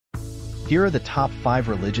Here are the top 5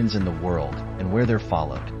 religions in the world and where they're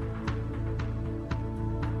followed.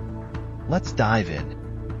 Let's dive in.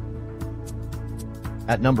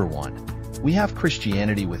 At number 1, we have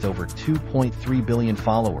Christianity with over 2.3 billion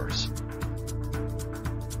followers.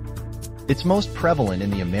 It's most prevalent in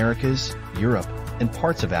the Americas, Europe, and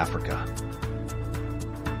parts of Africa.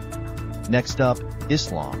 Next up,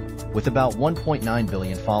 Islam, with about 1.9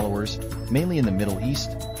 billion followers, mainly in the Middle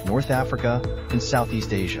East, North Africa, and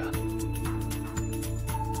Southeast Asia.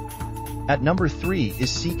 At number 3 is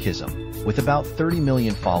Sikhism, with about 30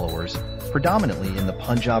 million followers, predominantly in the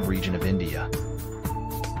Punjab region of India.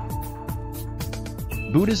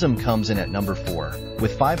 Buddhism comes in at number 4,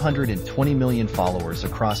 with 520 million followers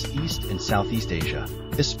across East and Southeast Asia,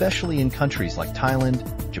 especially in countries like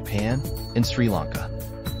Thailand, Japan, and Sri Lanka.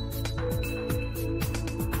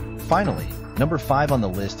 Finally, number 5 on the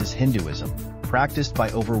list is Hinduism, practiced by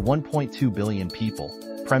over 1.2 billion people,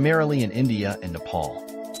 primarily in India and Nepal.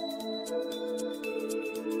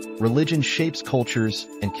 Religion shapes cultures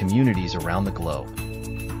and communities around the globe.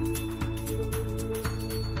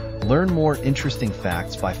 Learn more interesting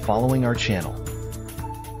facts by following our channel.